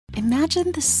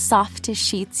Imagine the softest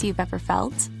sheets you've ever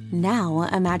felt. Now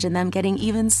imagine them getting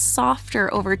even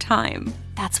softer over time.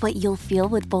 That's what you'll feel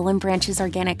with Boll & Branch's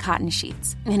organic cotton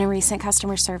sheets. In a recent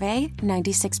customer survey,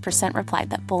 96% replied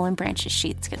that Boll & Branch's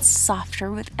sheets get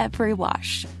softer with every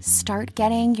wash. Start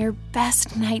getting your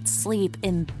best night's sleep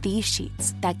in these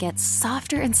sheets that get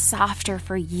softer and softer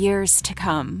for years to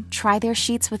come. Try their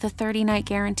sheets with a 30-night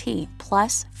guarantee,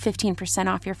 plus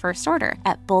 15% off your first order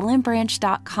at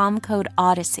bollandbranch.com code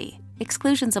Odyssey.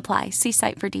 Exclusions apply. See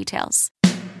site for details.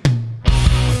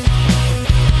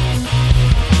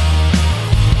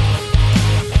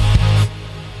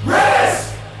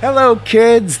 Hello,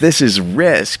 kids. This is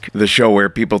Risk, the show where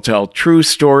people tell true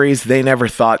stories they never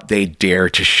thought they'd dare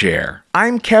to share.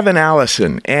 I'm Kevin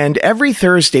Allison, and every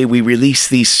Thursday we release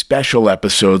these special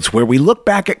episodes where we look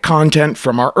back at content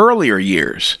from our earlier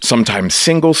years. Sometimes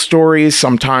single stories,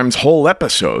 sometimes whole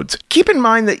episodes. Keep in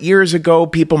mind that years ago,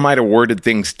 people might have worded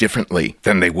things differently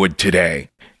than they would today.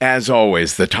 As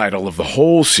always, the title of the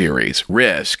whole series,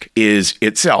 Risk, is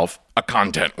itself a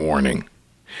content warning.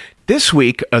 This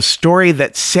week, a story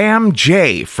that Sam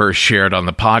J. first shared on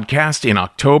the podcast in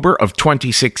October of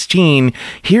 2016.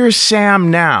 Here's Sam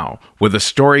now with a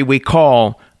story we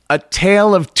call A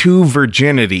Tale of Two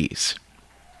Virginities.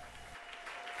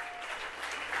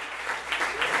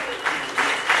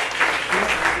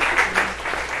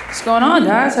 What's going on,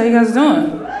 guys? How you guys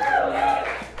doing?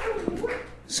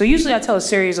 So usually I tell a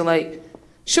series of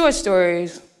short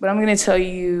stories, but I'm going to tell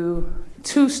you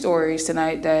two stories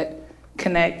tonight that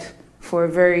connect for a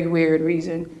very weird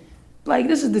reason.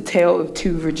 This is the tale of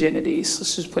two virginities.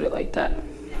 Let's just put it like that.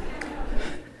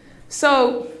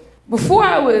 So, before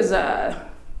I was I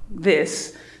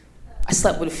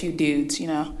slept with a few dudes,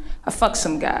 I fucked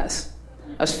some guys.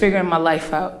 I was figuring my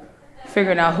life out,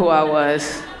 figuring out who I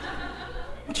was,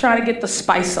 trying to get the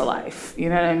spice of life, you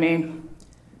know what I mean?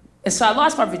 And so I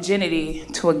lost my virginity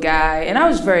to a guy, and I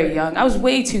was very young. I was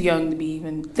way too young to be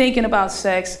even thinking about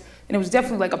sex. And it was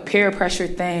definitely a peer pressure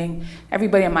thing.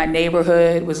 Everybody in my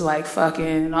neighborhood was fucking,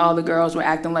 and all the girls were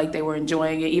acting like they were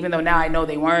enjoying it, even though now I know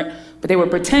they weren't. But they were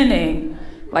pretending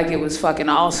like it was fucking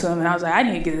awesome. And I was like, I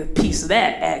need to get a piece of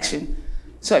that action.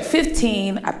 So at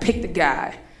 15, I picked a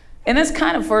guy. And that's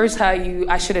kind of first how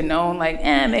I should have known,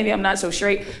 maybe I'm not so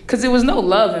straight. Because there was no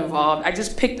love involved. I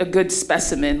just picked a good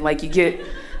specimen, you get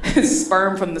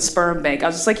sperm from the sperm bank. I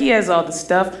was just he has all the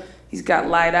stuff. He's got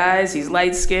light eyes, he's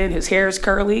light-skinned, his hair is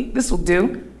curly. This will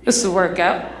do. This will work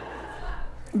out.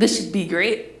 This should be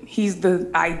great. He's the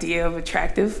idea of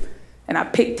attractive. And I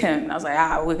picked him, and I was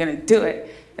like, we're gonna do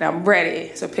it. And I'm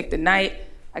ready. So I picked the night.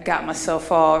 I got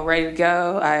myself all ready to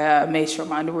go. I made sure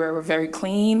my underwear were very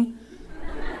clean.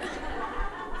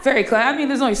 Very clean. I mean,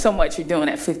 there's only so much you're doing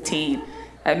at 15.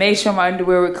 I made sure my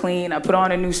underwear were clean. I put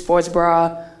on a new sports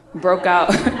bra, broke out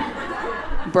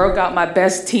my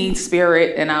best teen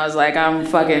spirit, and I was like, I'm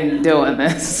fucking doing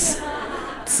this.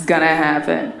 It's gonna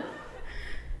happen.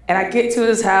 And I get to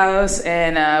his house,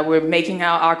 and we're making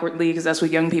out awkwardly, because that's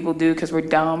what young people do, because we're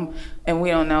dumb, and we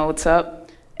don't know what's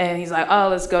up. And he's like,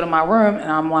 let's go to my room, and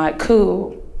I'm like,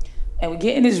 cool. And we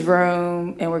get in his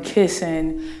room, and we're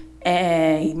kissing,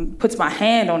 and he puts my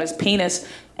hand on his penis,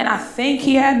 and I think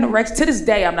he had an erection. To this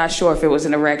day, I'm not sure if it was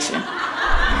an erection.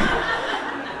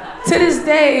 To this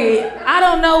day, I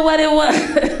don't know what it was.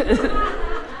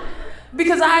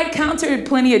 Because I encountered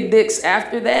plenty of dicks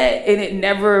after that, and it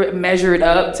never measured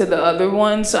up to the other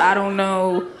one, so I don't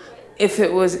know if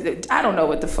it was, I don't know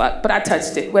what the fuck, but I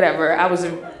touched it, whatever. I was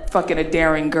a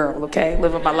daring girl, okay?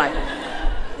 Living my life.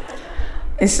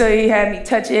 And so he had me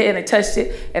touch it, and I touched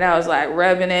it, and I was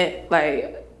rubbing it,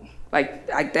 like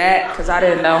that, because I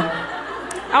didn't know.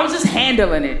 I was just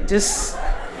handling it, just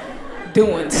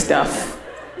doing stuff.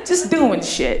 Just doing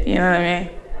shit, you know what I mean?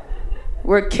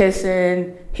 We're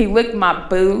kissing. He licked my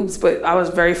boobs, but I was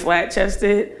very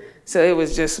flat-chested, so it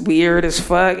was just weird as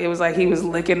fuck. It was like he was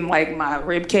licking my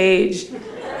rib cage. It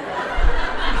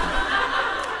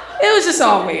was just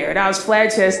all weird. I was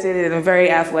flat-chested and a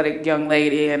very athletic young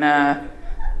lady,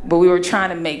 but we were trying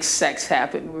to make sex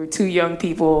happen. We were two young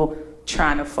people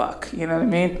trying to fuck, you know what I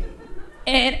mean?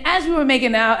 And as we were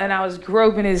making out and I was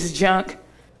groping his junk,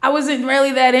 I wasn't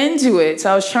really that into it,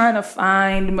 so I was trying to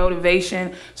find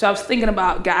motivation. So I was thinking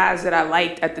about guys that I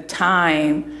liked at the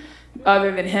time,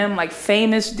 other than him,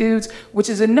 famous dudes, which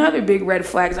is another big red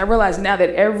flag, because I realize now that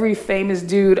every famous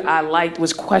dude I liked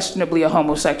was questionably a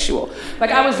homosexual.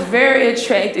 I was very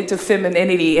attracted to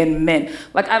femininity in men.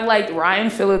 I liked Ryan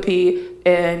Phillippe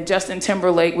and Justin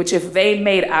Timberlake, which if they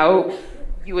made out,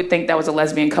 you would think that was a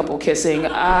lesbian couple kissing.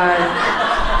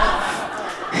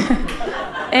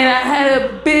 And I had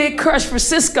a big crush for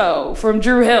Cisco from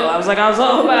Drew Hill. I was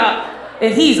all about,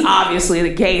 and he's obviously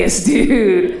the gayest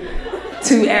dude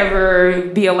to ever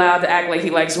be allowed to act like he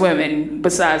likes women,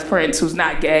 besides Prince, who's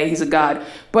not gay, he's a god.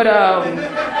 But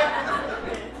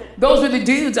those were the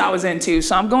dudes I was into.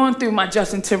 So I'm going through my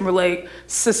Justin Timberlake,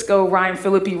 Cisco, Ryan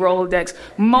Phillippe Rolodex,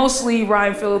 mostly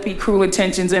Ryan Phillippe Cruel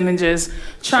Intentions images,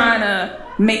 trying to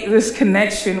make this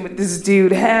connection with this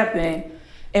dude happen.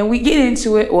 And we get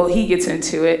into it, well, he gets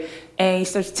into it, and he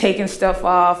starts taking stuff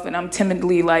off, and I'm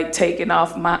timidly like taking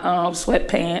off my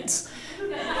sweatpants.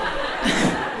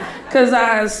 Because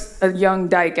I was a young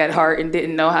dyke at heart and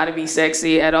didn't know how to be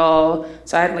sexy at all.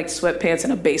 So I had like sweatpants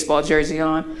and a baseball jersey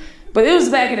on. But it was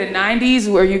back in the 90s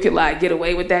where you could like get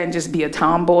away with that and just be a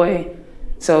tomboy.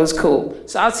 So it was cool.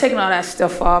 So I was taking all that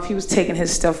stuff off. He was taking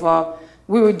his stuff off.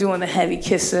 We were doing the heavy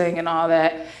kissing and all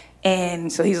that.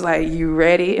 And so he's like, "You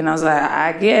ready?" And I was like,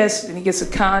 "I guess." And he gets a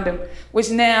condom, which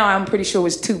now I'm pretty sure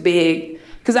was too big.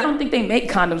 Because I don't think they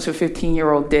make condoms for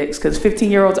 15-year-old dicks. Because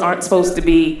 15-year-olds aren't supposed to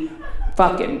be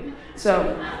fucking.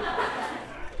 So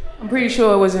I'm pretty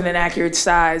sure it wasn't an accurate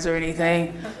size or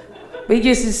anything. But he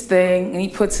gets this thing and he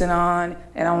puts it on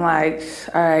and I'm like,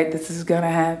 all right, this is gonna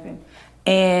happen.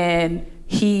 And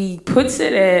he puts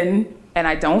it in and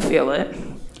I don't feel it.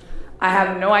 I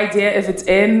have no idea if it's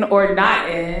in or not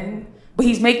in, but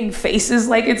he's making faces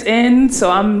like it's in.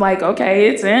 So I'm like, okay,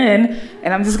 it's in.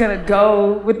 And I'm just gonna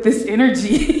go with this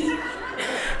energy.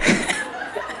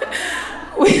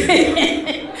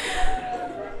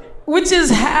 Which is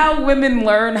how women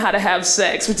learn how to have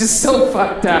sex, which is so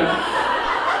fucked up.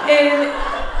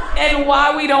 And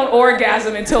why we don't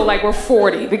orgasm until like we're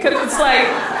 40. Because it's like,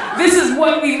 this is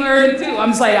what we learn to do.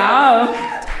 I'm just like,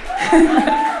 I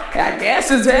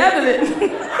guess it's happening.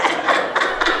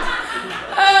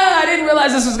 I didn't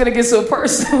realize this was gonna get so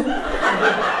personal.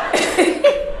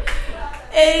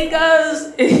 And he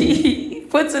goes, he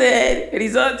puts it in, and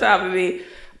he's on top of me.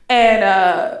 And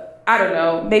I don't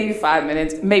know, maybe 5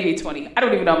 minutes, maybe 20. I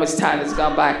don't even know how much time has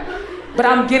gone by. But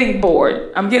I'm getting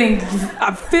bored. I'm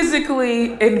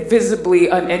physically and visibly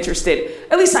uninterested.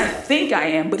 At least I think I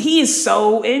am, but he is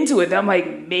so into it that I'm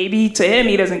like, maybe to him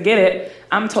he doesn't get it.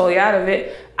 I'm totally out of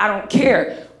it. I don't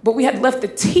care. But we had left the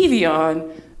TV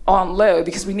on low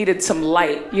because we needed some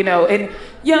light, you know? And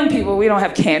young people, we don't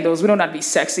have candles. We don't know how to be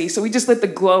sexy. So we just let the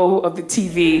glow of the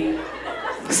TV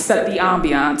set the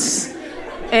ambiance.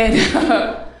 And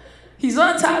he's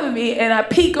on top of me, and I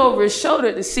peek over his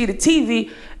shoulder to see the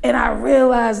TV, and I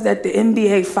realized that the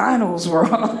NBA Finals were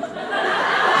on.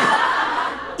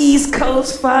 East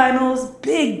Coast Finals,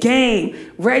 big game.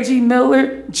 Reggie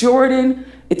Miller, Jordan,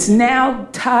 it's now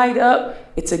tied up.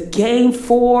 It's a game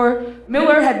 4.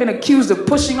 Miller had been accused of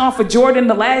pushing off of Jordan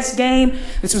the last game.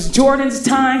 This was Jordan's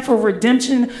time for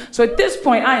redemption. So at this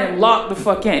point, I am locked the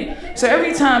fuck in. So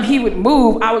every time he would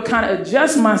move, I would kind of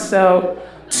adjust myself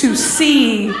to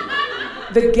see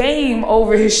the game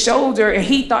over his shoulder, and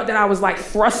he thought that I was like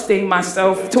thrusting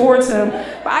myself towards him.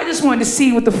 But I just wanted to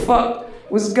see what the fuck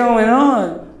was going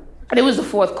on. And it was the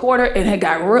fourth quarter, and it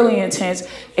got really intense.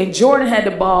 And Jordan had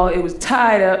the ball. It was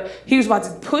tied up. He was about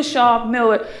to push off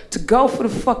Miller to go for the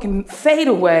fucking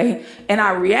fadeaway. And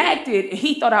I reacted, and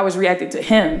he thought I was reacting to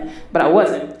him, but I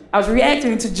wasn't. I was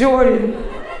reacting to Jordan,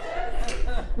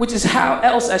 which is how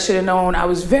else I should have known I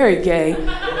was very gay.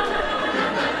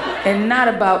 And not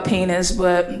about penis,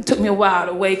 but it took me a while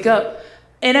to wake up.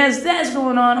 And as that's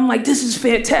going on, I'm like, this is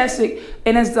fantastic.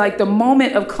 And it's like the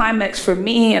moment of climax for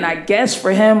me, and I guess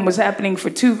for him, was happening for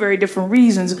 2 very different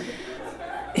reasons.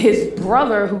 His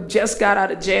brother, who just got out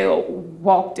of jail,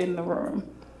 walked in the room.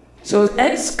 So his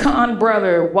ex-con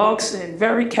brother walks in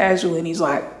very casually, and he's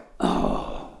like,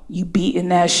 "Oh, you beating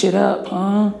that shit up,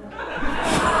 huh?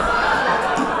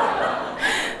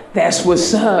 That's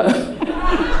what's up.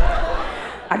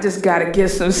 I just gotta get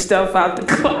some stuff out the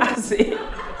closet.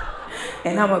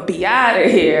 And I'm gonna be out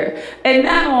of here." And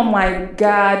now I'm like,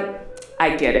 God,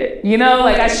 I get it. You know,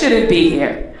 like I shouldn't be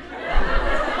here.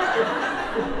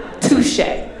 Touche.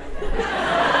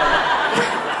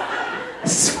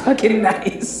 It's fucking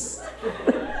nice.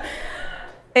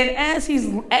 And as he's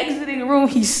exiting the room,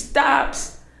 he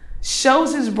stops,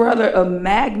 shows his brother a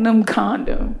Magnum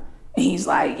condom. And he's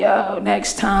like, "Yo,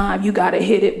 next time you gotta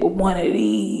hit it with one of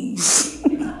these."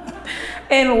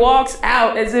 And walks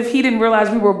out as if he didn't realize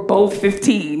we were both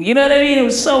 15. You know what I mean? It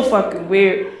was so fucking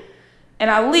weird.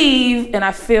 And I leave and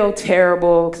I feel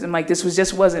terrible because I'm like, this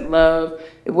wasn't love.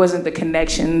 It wasn't the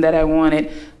connection that I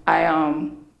wanted.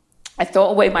 I throw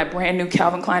away my brand new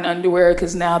Calvin Klein underwear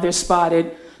because now they're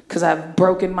spotted because I've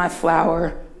broken my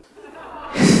flower.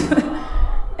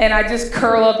 And I just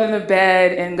curl up in the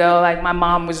bed and go like, my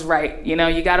mom was right. You know,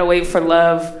 you gotta wait for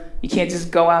love. You can't just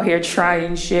go out here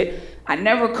trying shit. I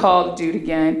never called the dude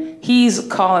again. He's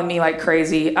calling me like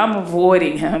crazy. I'm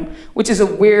avoiding him, which is a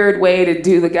weird way to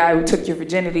do the guy who took your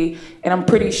virginity. And I'm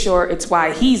pretty sure it's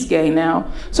why he's gay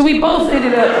now. So we both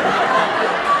ended up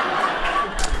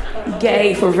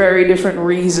gay for very different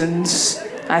reasons,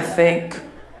 I think.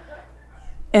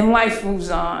 And life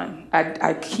moves on.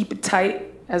 I keep it tight,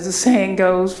 as the saying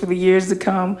goes, for the years to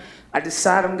come. I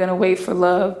decide I'm gonna wait for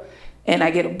love. And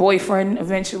I get a boyfriend,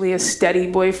 eventually a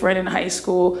steady boyfriend in high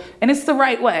school. And it's the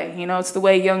right way, you know, it's the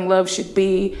way young love should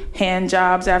be. Hand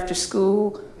jobs after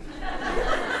school.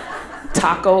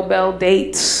 Taco Bell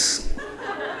dates.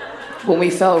 When we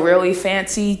felt really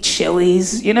fancy,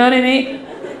 Chili's, you know what I mean?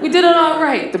 We did it all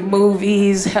right. The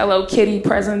movies, Hello Kitty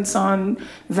presents on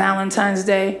Valentine's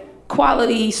Day.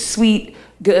 Quality, sweet,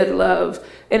 good love.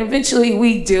 And eventually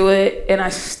we do it, and I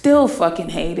still fucking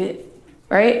hate it,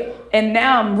 right? And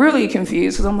now I'm really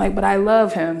confused because I'm like, but I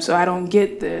love him, so I don't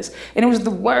get this. And it was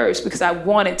the worst because I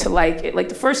wanted to like it. Like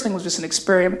the first thing was just an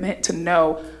experiment to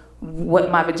know what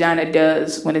my vagina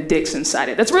does when a dick's inside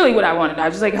it. That's really what I wanted. I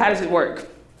was like, how does it work?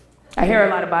 I hear a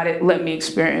lot about it, let me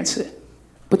experience it.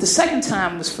 But the second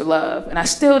time was for love, and I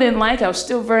still didn't like it. I was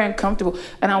still very uncomfortable.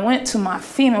 And I went to my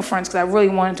female friends because I really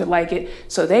wanted to like it.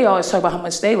 So they always talk about how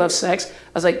much they love sex. I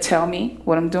was like, tell me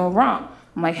what I'm doing wrong.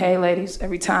 I'm like, hey, ladies,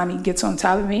 every time he gets on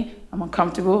top of me, I'm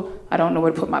uncomfortable. I don't know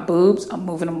where to put my boobs. I'm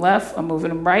moving them left. I'm moving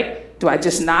them right. Do I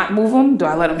just not move them? Do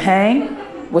I let them hang?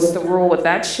 What's the rule with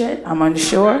that shit? I'm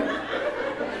unsure.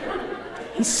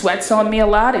 He sweats on me a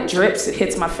lot. It drips. It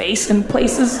hits my face in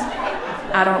places.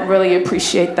 I don't really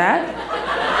appreciate that.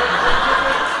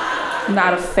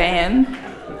 Not a fan.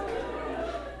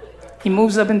 He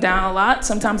moves up and down a lot.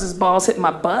 Sometimes his balls hit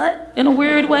my butt in a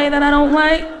weird way that I don't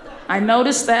like. I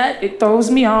noticed that. It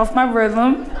throws me off my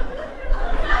rhythm.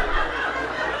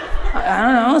 I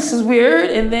don't know, this is weird.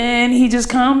 And then he just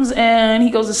comes and he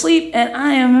goes to sleep, and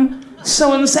I am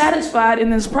so unsatisfied in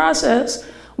this process.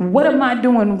 What am I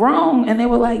doing wrong? And they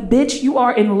were like, bitch, you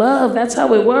are in love. That's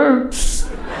how it works.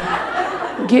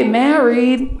 Get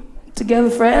married, together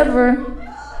forever.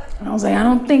 And I was like, I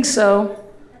don't think so.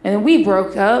 And then we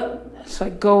broke up. So I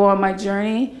go on my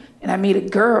journey and I meet a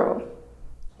girl.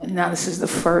 And now this is the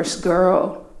first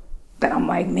girl that I'm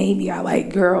like, maybe I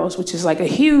like girls, which is like a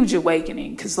huge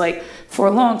awakening. Cause like for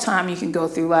a long time you can go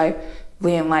through life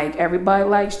being like, everybody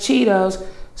likes Cheetos,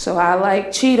 so I like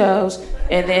Cheetos.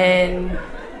 And then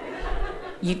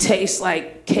you taste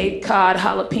like Cape Cod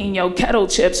jalapeno kettle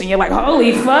chips and you're like,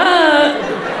 holy fuck.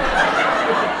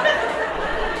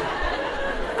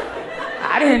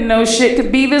 I didn't know shit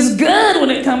could be this good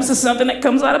when it comes to something that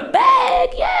comes out of a bag,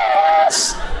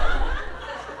 yes.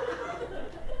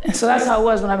 And so that's how it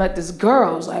was when I met this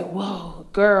girl. I was like, whoa,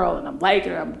 girl, and I'm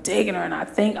liking her, I'm digging her, and I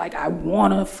think like I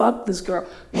wanna fuck this girl.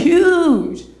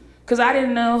 Huge. Cause I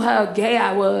didn't know how gay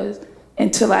I was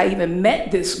until I even met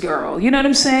this girl. You know what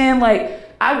I'm saying? Like,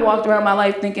 I walked around my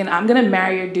life thinking, I'm gonna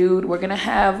marry a dude, we're gonna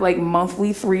have like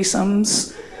monthly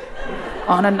threesomes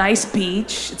on a nice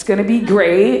beach, it's gonna be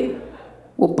great.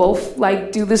 We'll both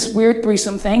like do this weird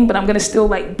threesome thing, but I'm gonna still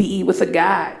like be with a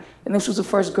guy. And this was the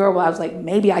first girl where I was like,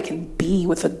 maybe I can be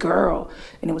with a girl.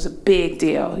 And it was a big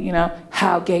deal, you know?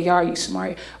 How gay are you,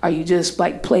 Smart? Are you just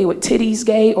like play with titties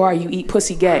gay, or are you eat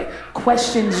pussy gay?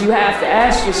 Questions you have to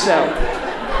ask yourself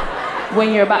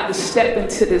when you're about to step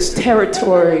into this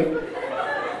territory.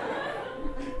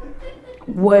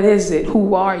 What is it?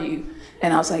 Who are you?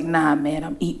 And I was like, nah, man,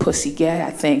 I'm eat pussy gay, I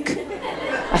think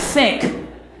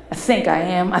I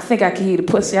am. I think I can eat a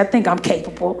pussy. I think I'm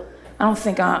capable. I don't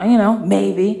think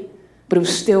maybe. But it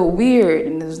was still weird,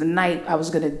 and it was the night I was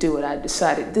gonna do it. I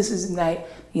decided this is the night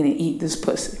I'm gonna eat this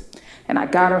pussy. And I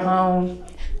got her home,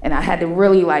 and I had to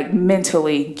really like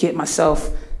mentally get myself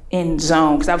in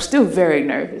zone, because I was still very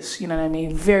nervous, you know what I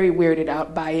mean? Very weirded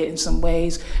out by it in some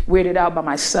ways, weirded out by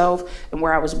myself and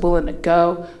where I was willing to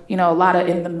go. You know, a lot of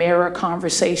in the mirror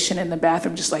conversation in the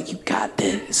bathroom, just like, you got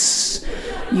this.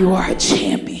 You are a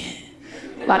champion.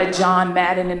 A lot of John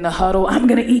Madden in the huddle. I'm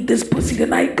gonna eat this pussy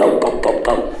tonight. Go, go, go,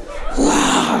 go.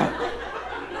 Wow.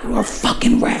 You are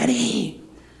fucking ready.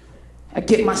 I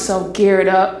get myself geared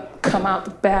up, come out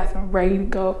the bathroom, ready to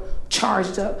go,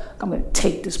 charged up. I'm gonna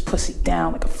take this pussy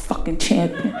down like a fucking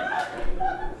champion.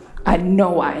 I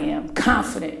know I am,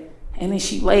 confident. And then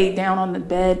she laid down on the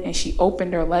bed and she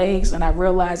opened her legs, and I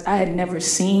realized I had never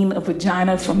seen a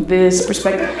vagina from this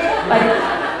perspective. Like,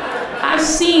 I've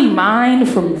seen mine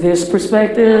from this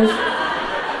perspective.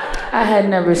 I had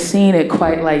never seen it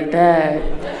quite like that.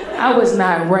 I was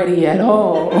not ready at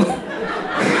all.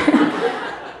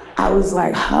 I I was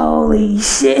like, holy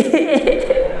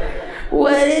shit,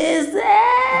 what is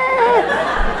that?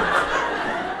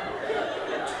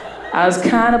 I was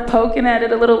kind of poking at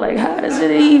it a little, like, how does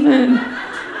it even?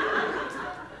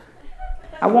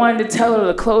 I wanted to tell her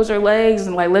to close her legs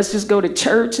and like, let's just go to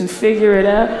church and figure it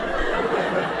out.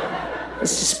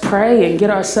 Let's just pray and get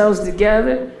ourselves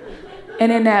together.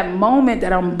 And in that moment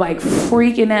that I'm like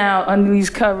freaking out under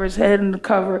these covers, head in the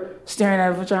cover, staring at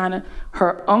her vagina,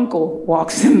 her uncle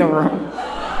walks in the room.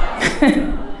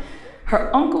 Her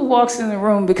uncle walks in the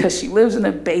room because she lives in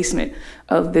the basement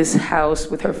of this house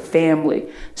with her family.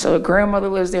 So her grandmother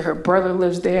lives there, her brother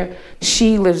lives there,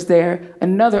 she lives there,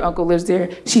 another uncle lives there.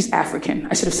 She's African.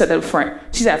 I should have said that up front.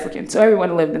 She's African, so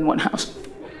everyone lived in one house.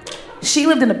 She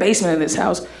lived in the basement of this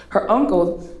house. Her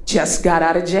uncle just got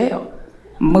out of jail,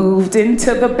 moved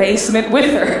into the basement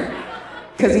with her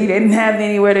because he didn't have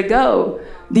anywhere to go.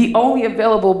 The only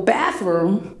available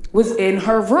bathroom was in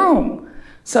her room.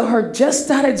 So her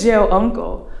just out of jail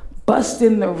uncle busts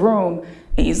in the room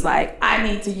and he's like, I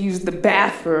need to use the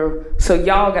bathroom, so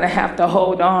y'all gonna have to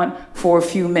hold on for a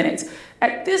few minutes.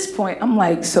 At this point, I'm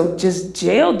like, so just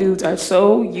jail dudes are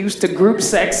so used to group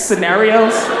sex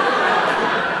scenarios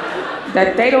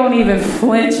that they don't even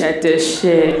flinch at this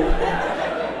shit.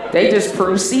 They just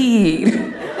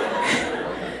proceed.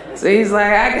 So he's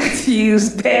like, I got to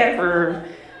use the bathroom.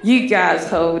 You guys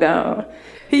hold on.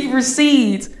 He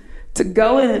proceeds to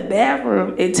go in the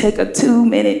bathroom and take a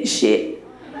 2-minute shit.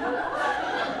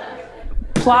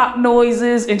 Plop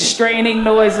noises and straining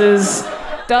noises,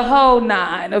 the whole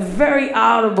nine. A very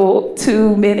audible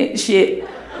 2-minute shit.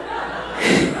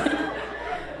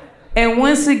 And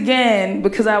once again,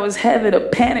 because I was having a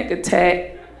panic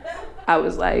attack, I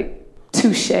was like,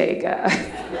 touche, guy.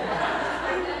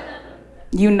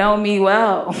 You know me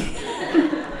well.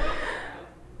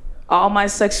 All my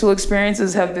sexual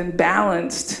experiences have been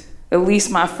balanced, at least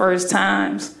my first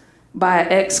times, by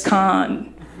an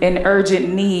ex-con in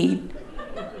urgent need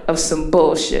of some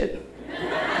bullshit.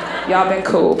 Y'all been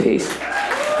cool, peace.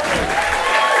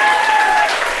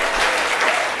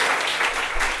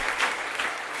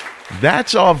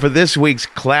 That's all for this week's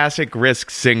Classic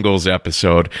Risk Singles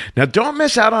episode. Now, don't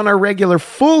miss out on our regular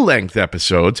full-length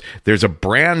episodes. There's a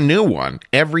brand new one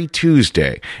every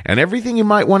Tuesday. And everything you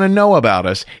might want to know about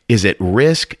us is at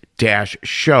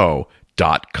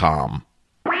risk-show.com.